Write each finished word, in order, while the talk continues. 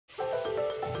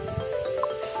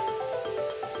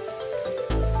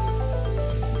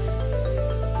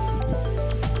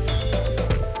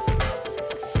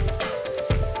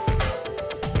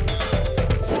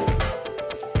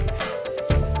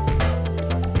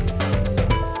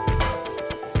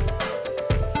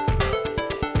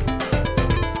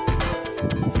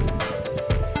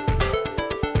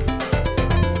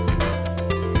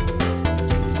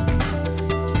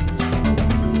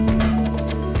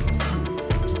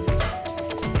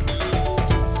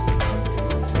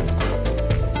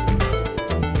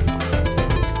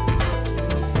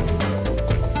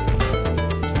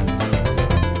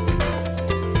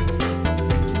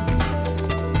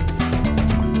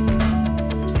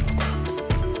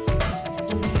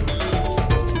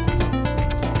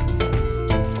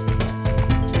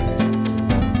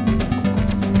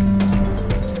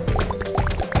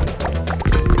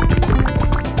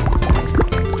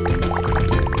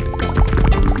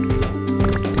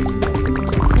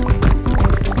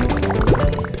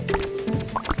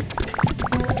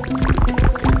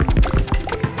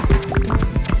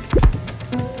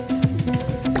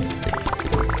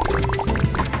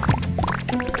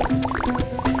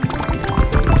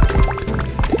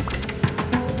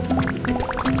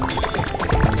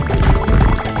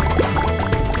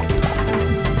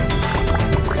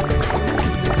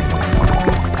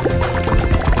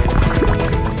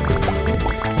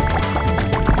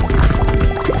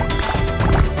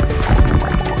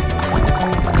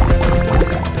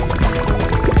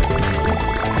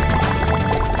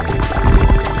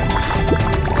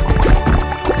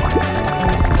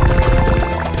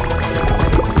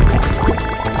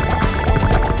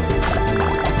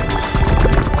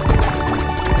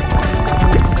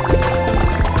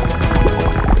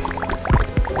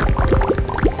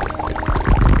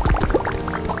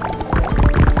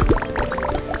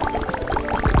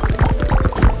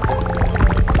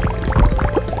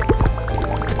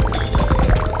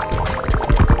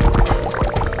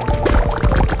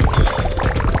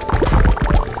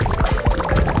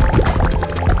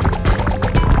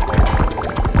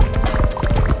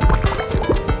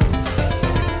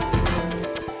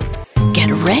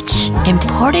rich,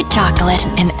 imported chocolate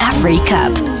in every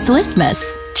cup. Swiss Miss.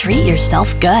 Treat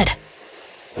yourself good.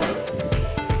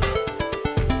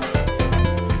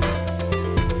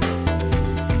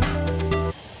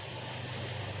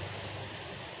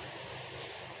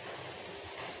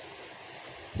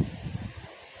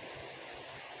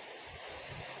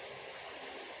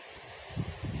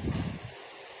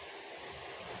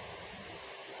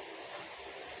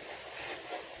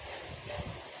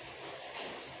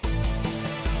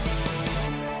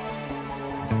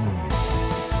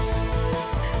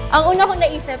 Ang una kong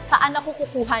naisip, saan ako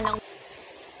kukuha ng...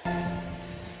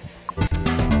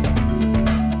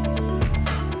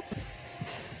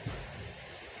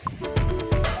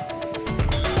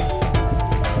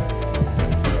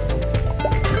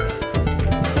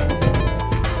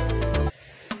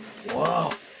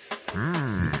 Wow!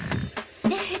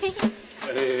 Yeah!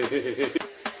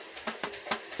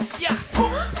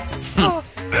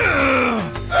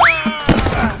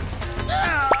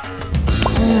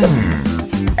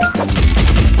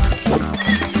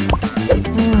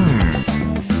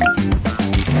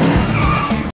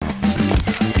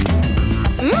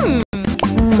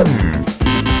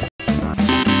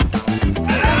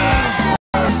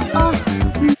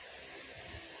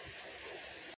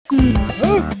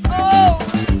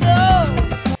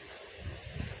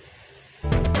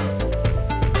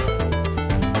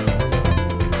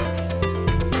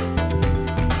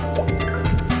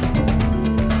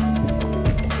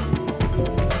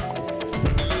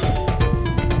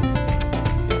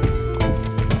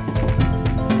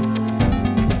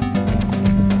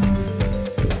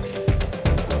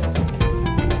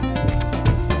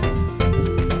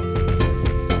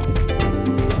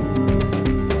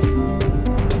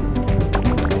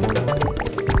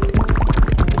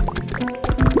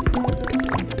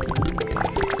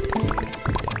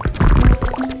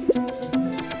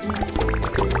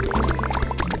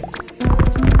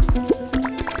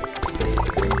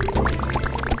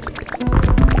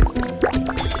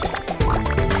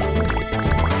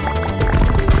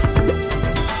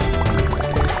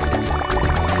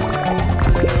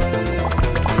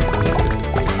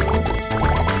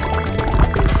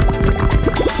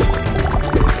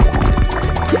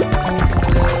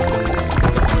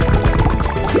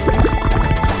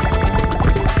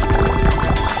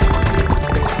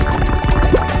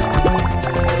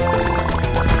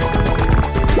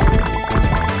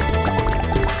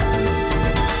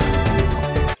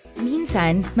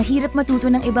 Minsan, mahirap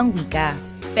matuto ng ibang wika.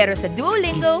 Pero sa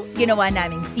Duolingo, ginawa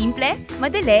naming simple,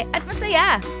 madali at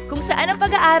masaya. Kung saan ang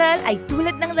pag-aaral ay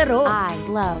tulad ng laro. I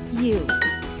love you.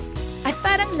 At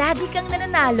parang lagi kang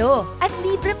nananalo at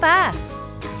libre pa.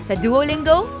 Sa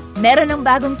Duolingo, meron ng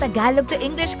bagong Tagalog to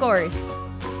English course.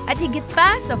 At higit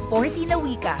pa sa 40 na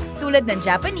wika tulad ng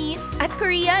Japanese at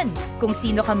Korean. Kung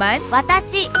sino ka man,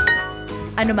 Watashi.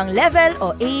 anumang level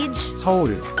o age,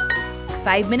 서울.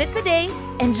 5 minutes a day,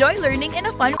 enjoy learning in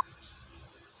a fun way.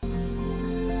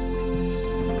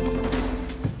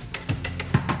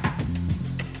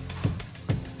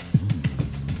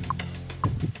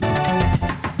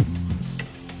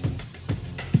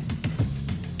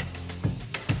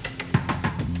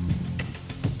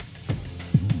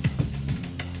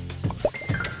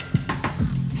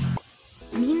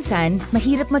 Minsan,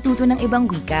 mahirap matuto ng ibang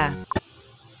wika.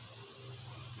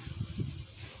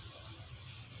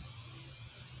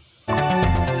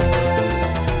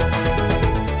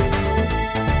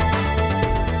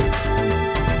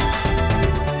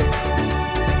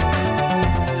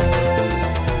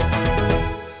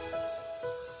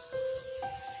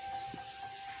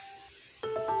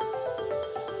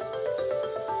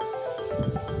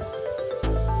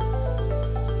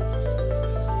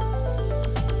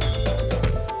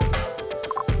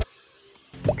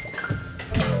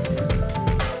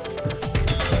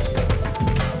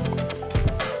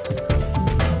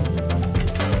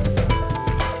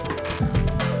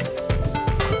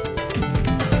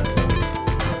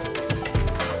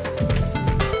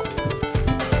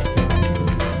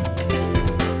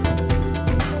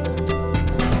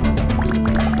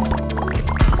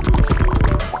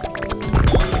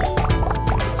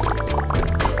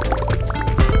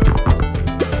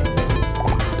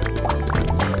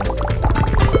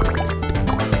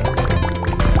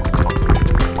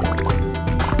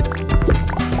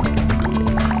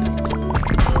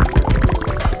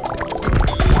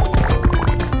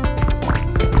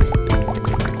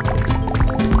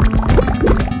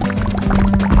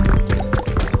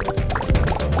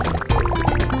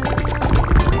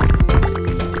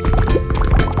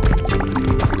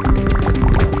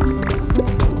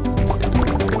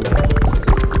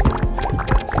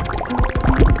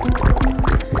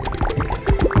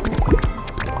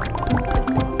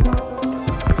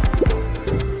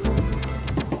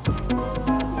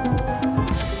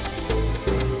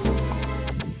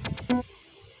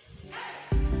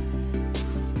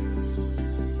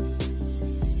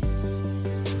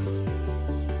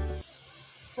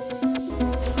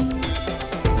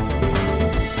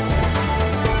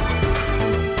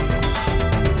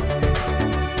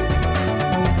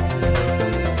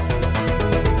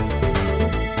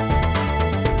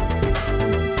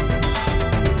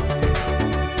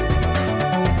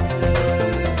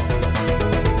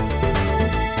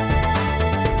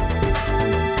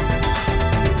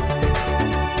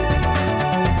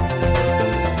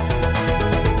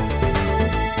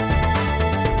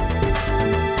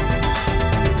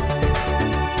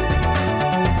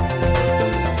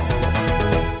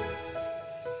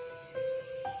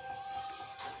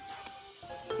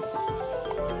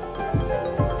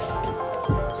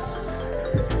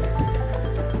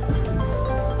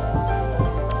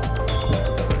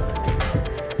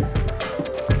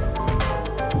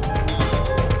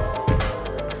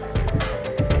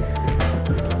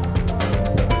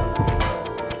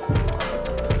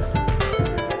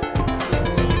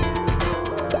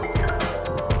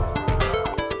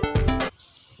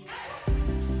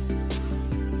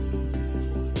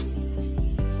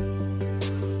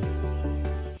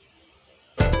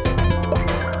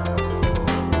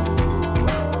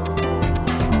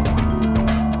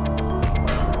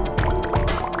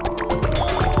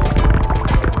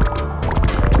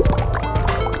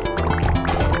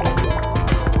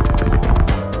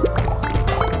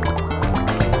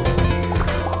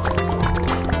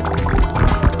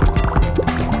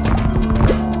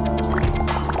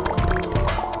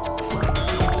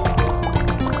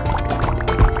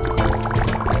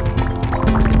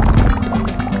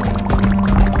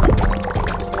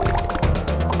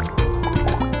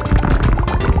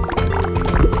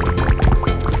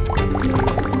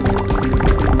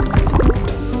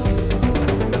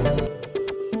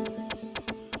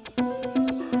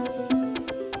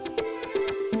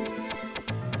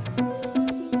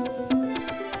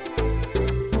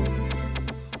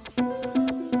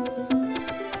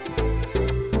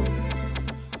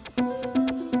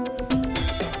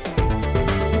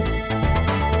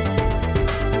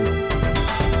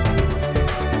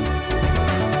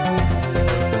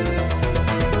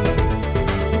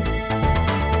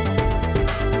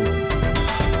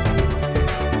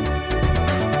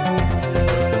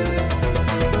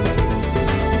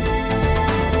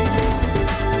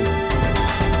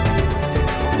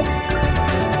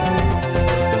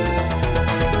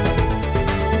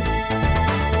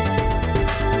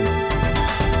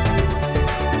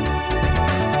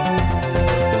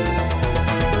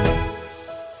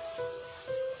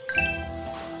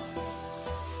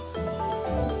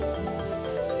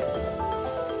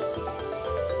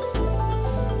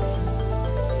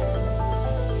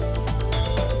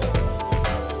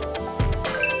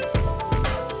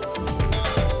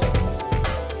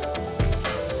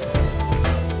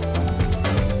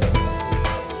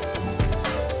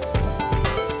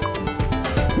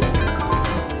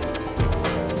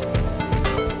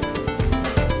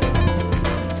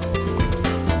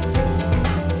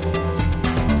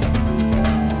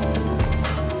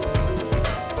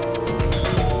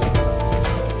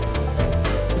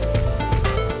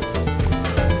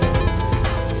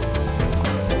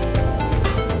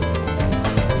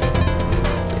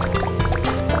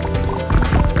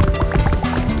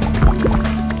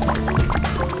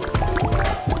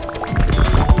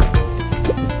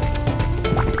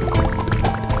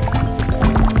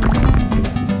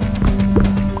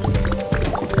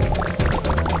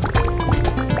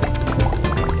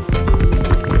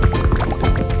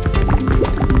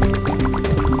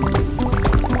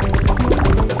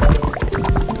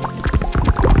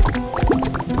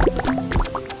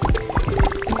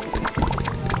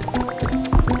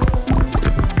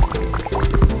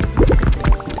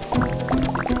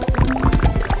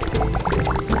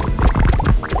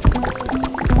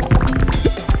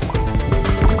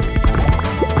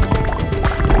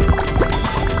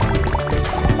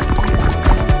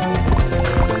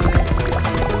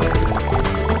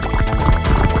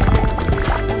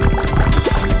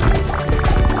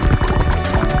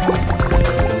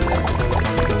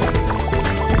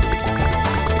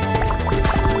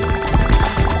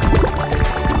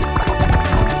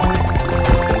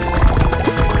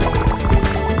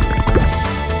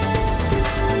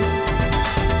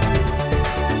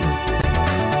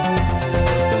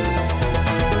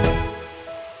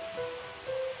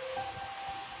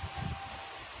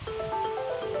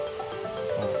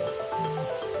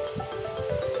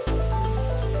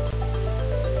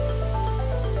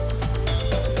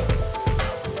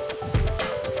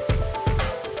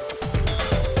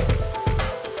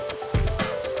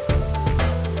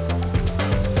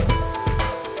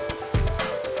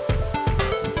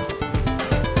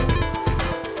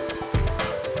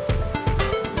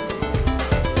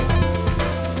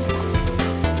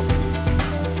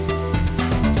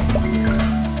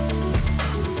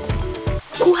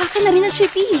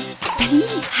 Chippy. Dali,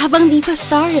 habang di pa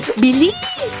start.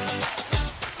 Bilis!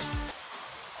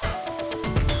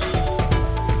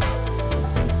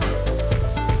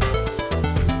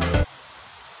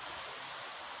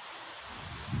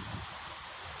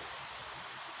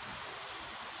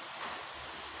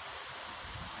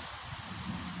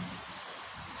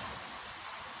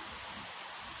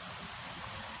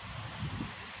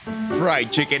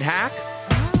 Fried chicken hack.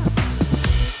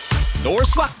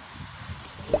 Norswa.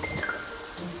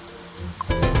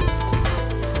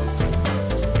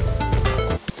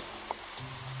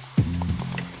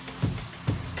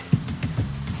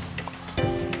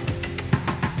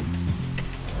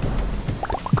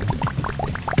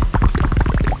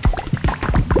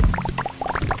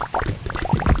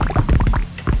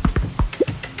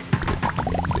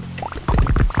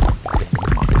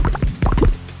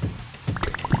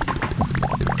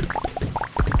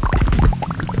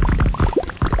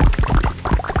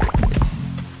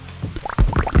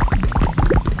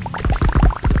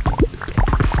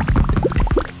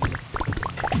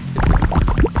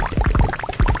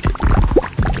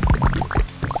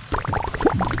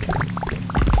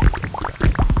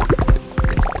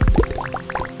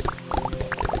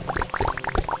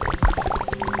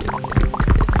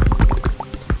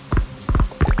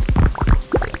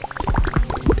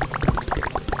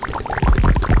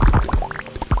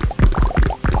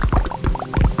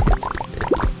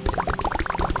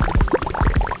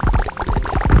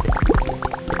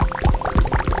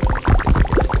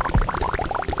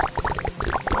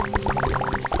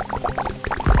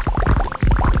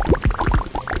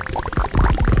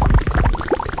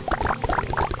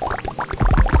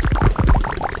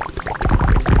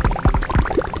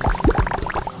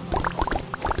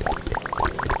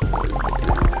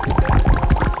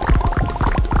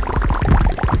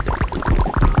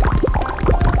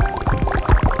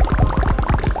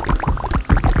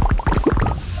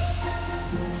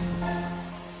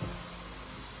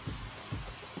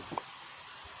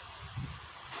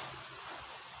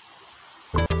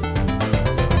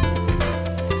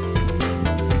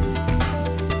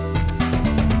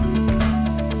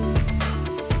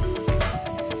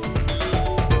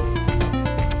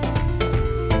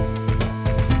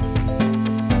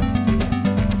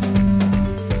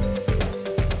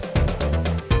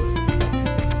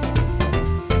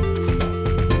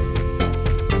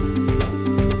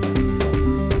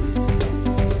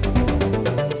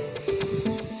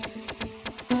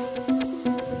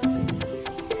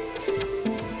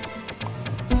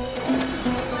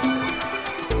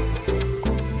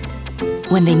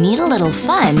 When they need a little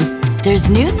fun, there's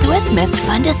new Swiss Miss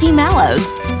Fantasy Mallows.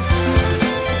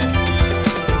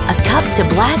 A cup to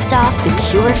blast off to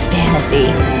pure fantasy.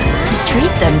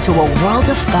 Treat them to a world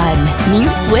of fun.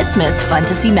 New Swiss Miss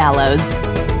Fantasy Mallows.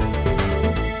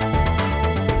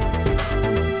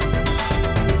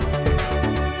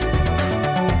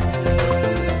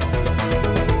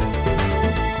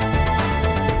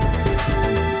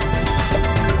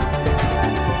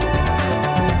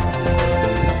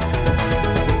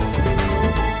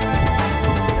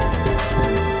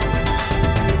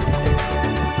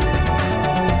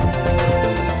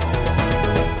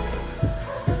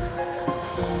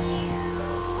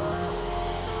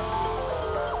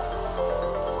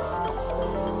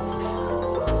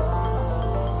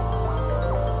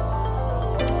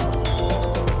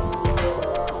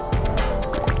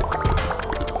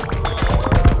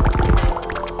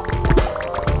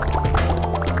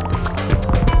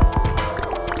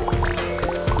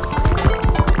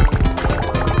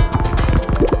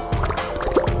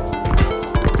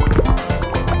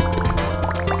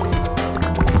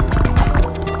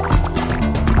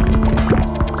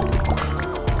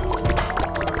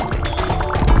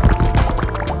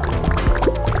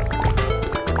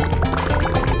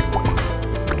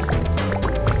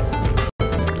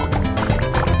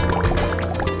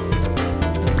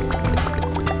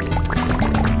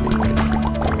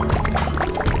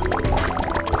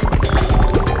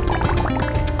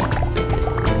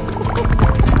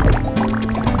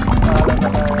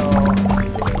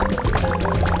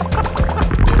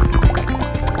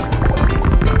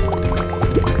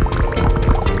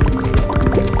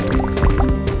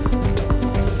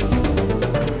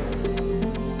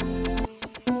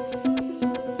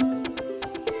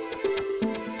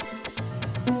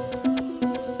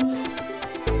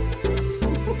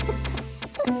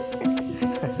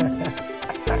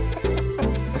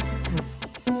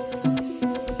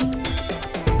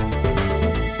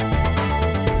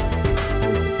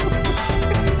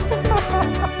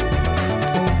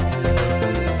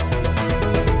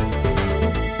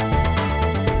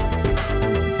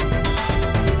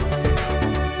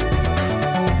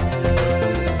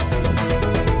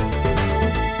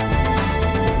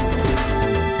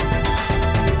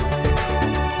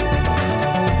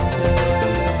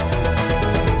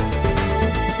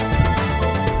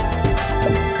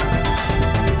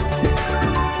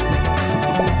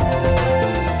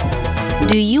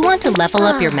 Do you want to level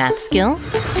up your math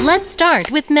skills? Let's start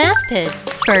with MathPid.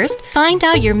 First, find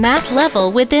out your math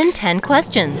level within 10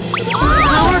 questions.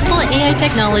 Powerful AI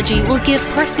technology will give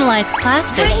personalized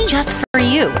class fits just for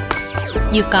you.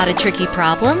 You've got a tricky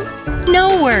problem?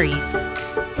 No worries.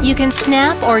 You can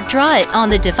snap or draw it on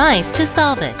the device to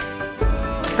solve it.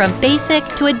 From basic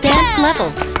to advanced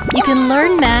levels, you can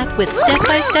learn math with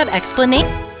step-by-step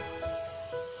explanation.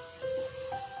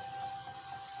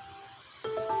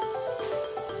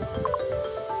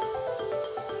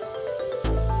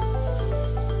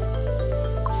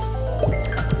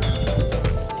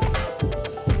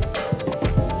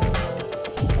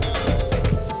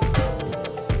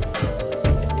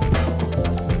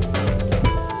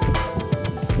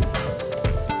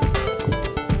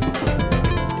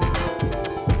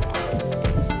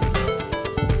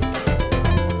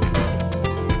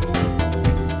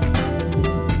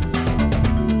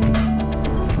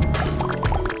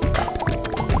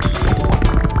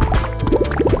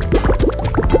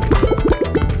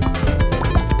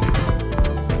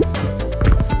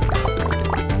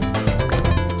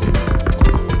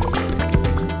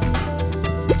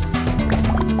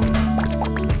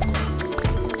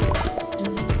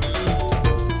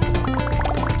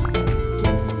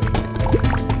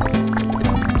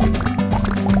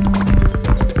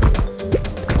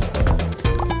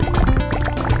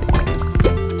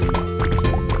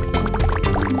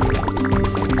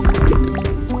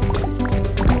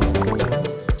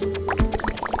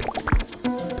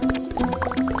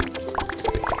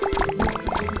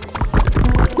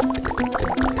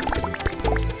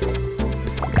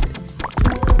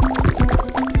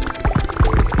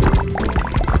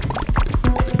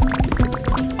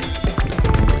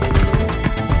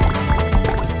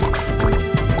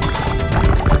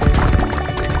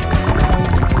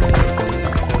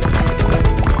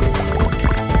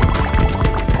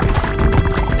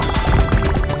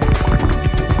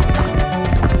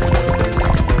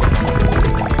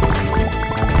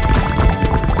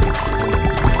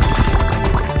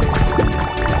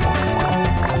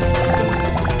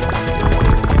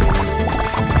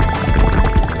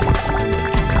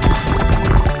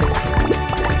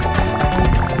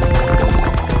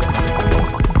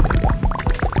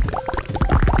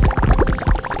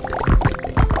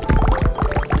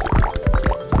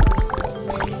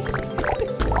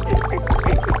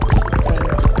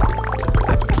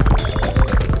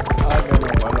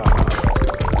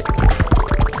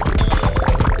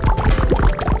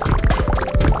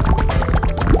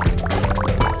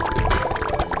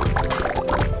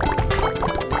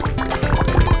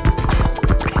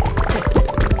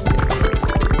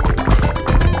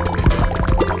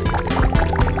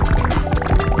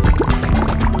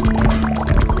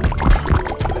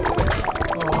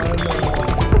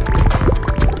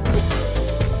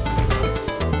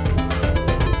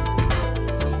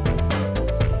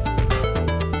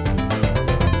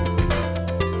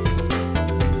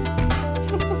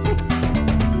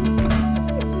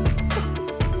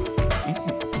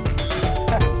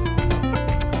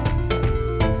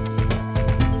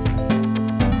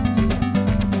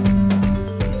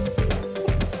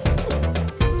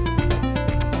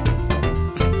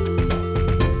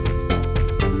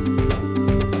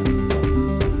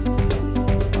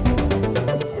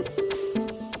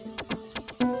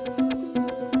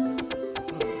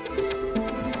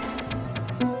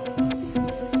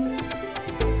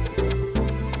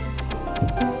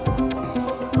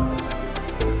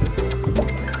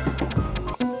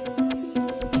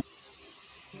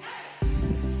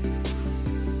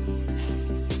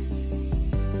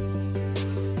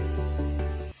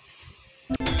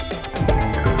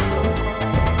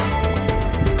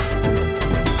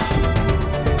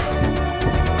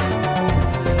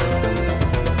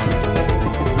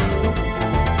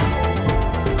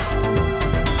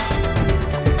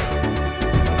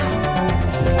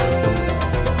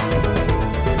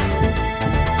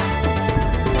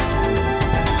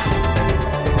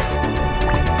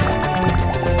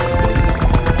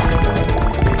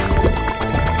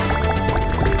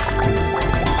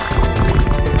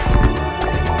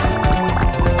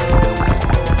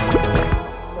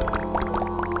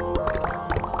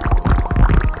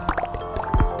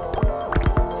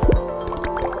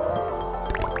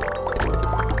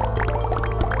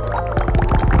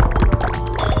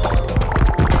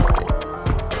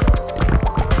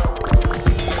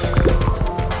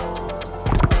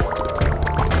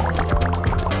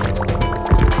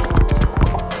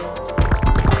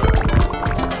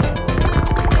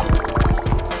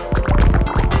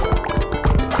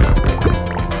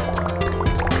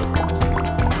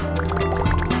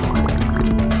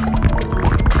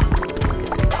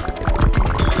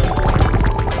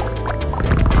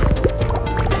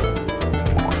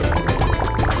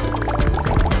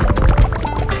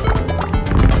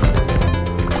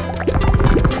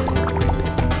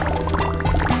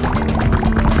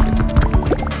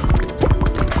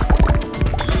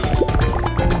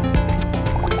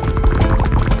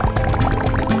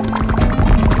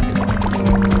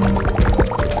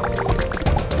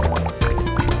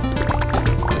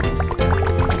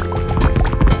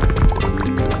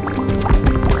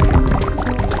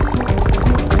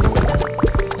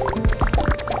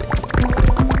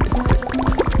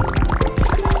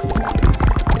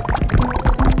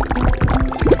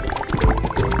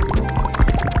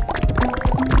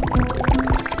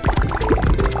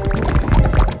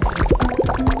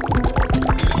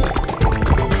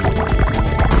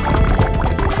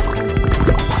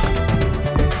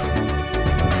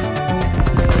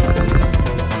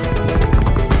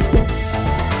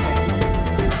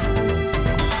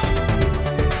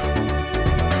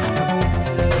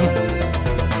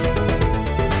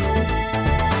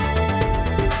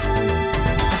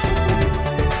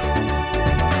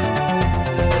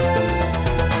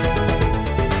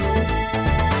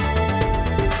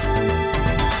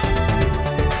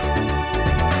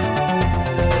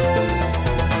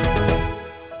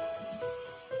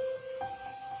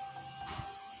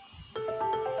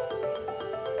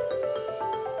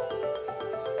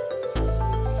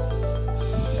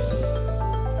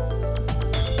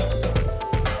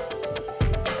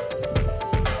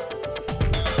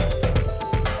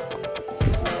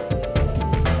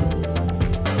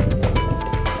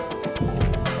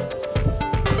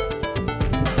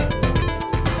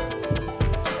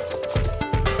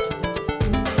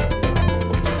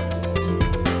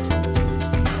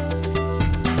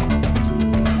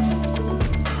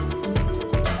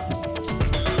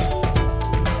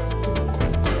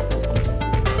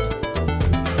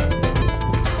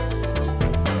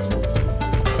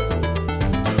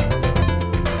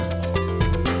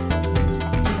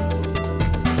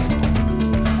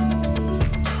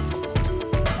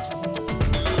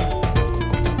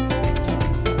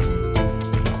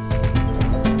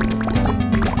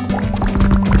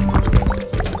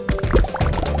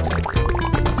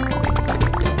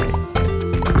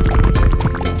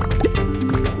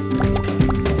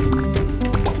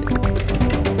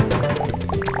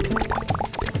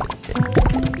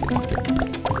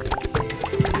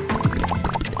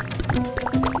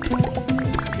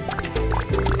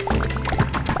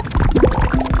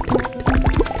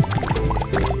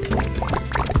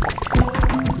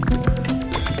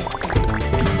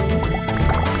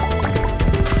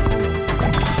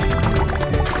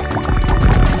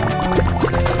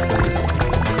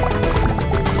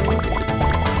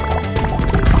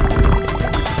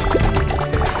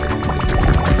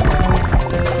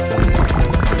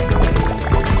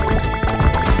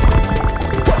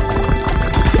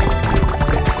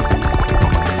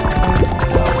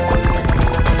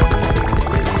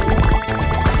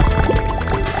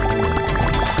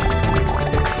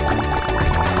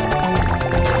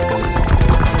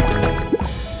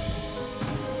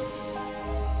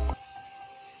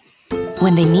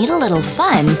 When they need a little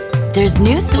fun, there's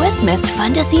new Swiss Miss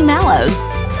Fantasy Mallows.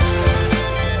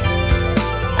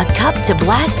 A cup to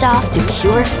blast off to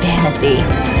pure fantasy.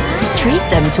 Treat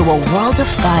them to a world of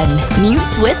fun. New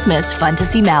Swiss Miss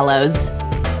Fantasy Mallows.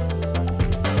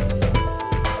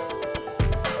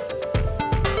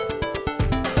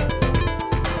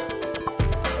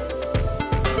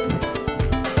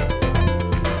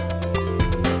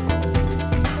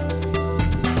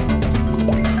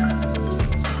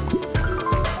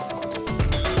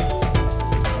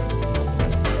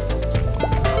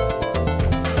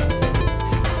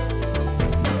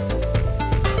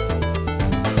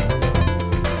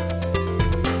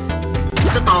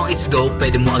 Sa taong It's Go,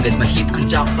 pwede mo agad ma-hit ang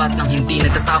jackpot nang hindi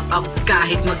nagta-top up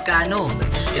kahit magkano.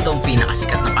 Ito ang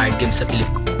pinakasikat na card game sa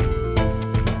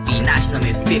Pilipinas na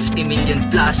may 50 million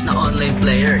plus na online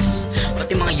players.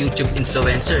 Pati mga YouTube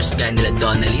influencers gaya nila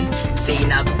Donalyn,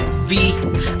 Zainab, V,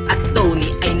 at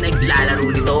Tony ay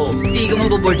naglalaro nito. Hindi ka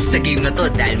maboboard sa game na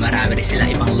to dahil marami rin sila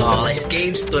ibang localized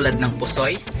games tulad ng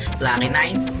Pusoy, Lucky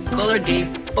 9, Color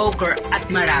Game, Poker at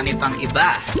marami pang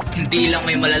iba. Hindi lang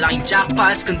may malalaking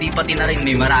jackpots kundi pati na rin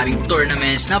may maraming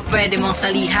tournaments na pwede mong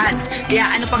salihan.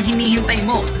 Kaya ano pang hinihintay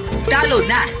mo? Download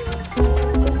na!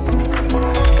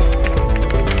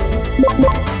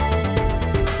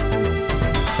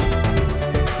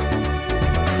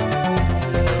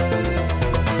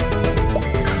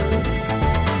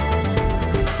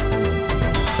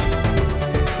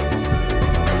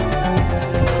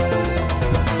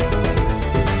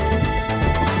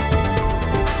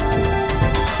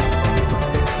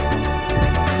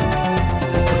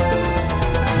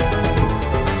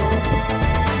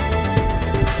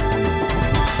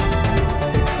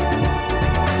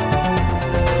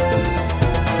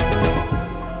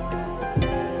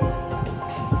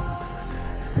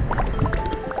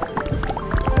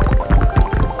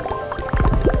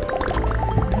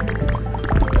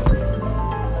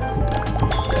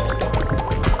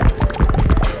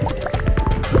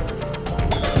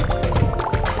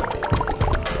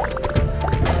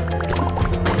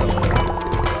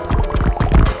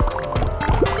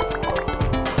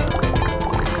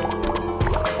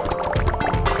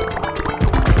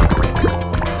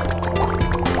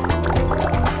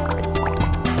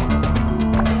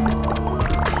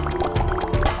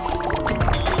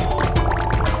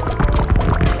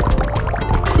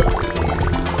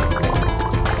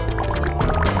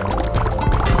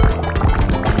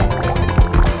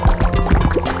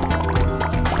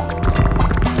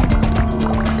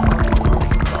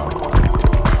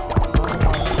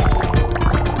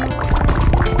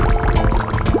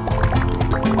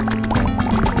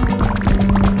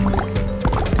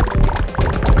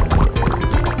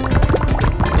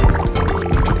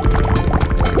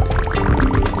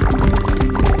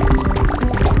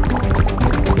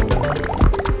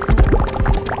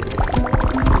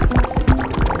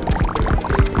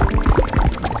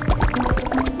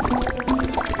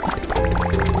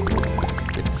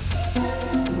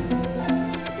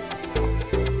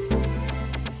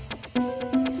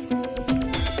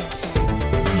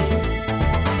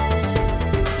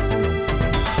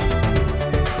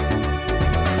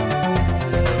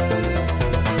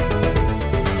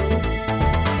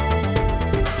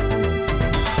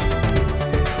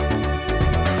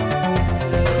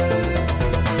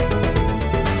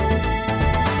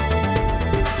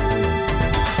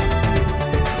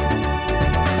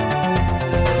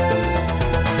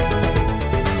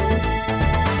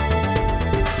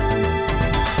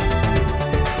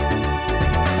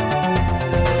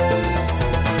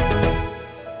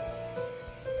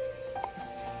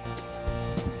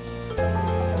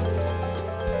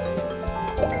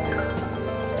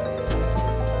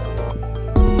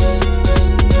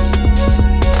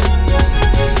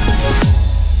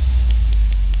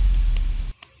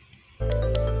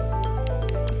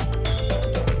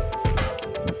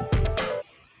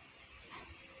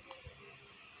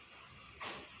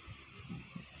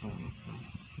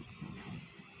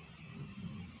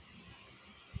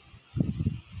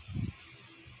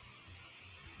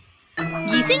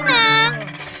 Gising na!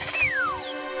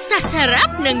 Sa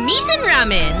sarap ng Nissan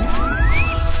Ramen!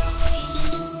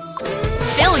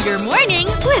 Fill your morning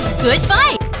with good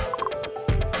vibes!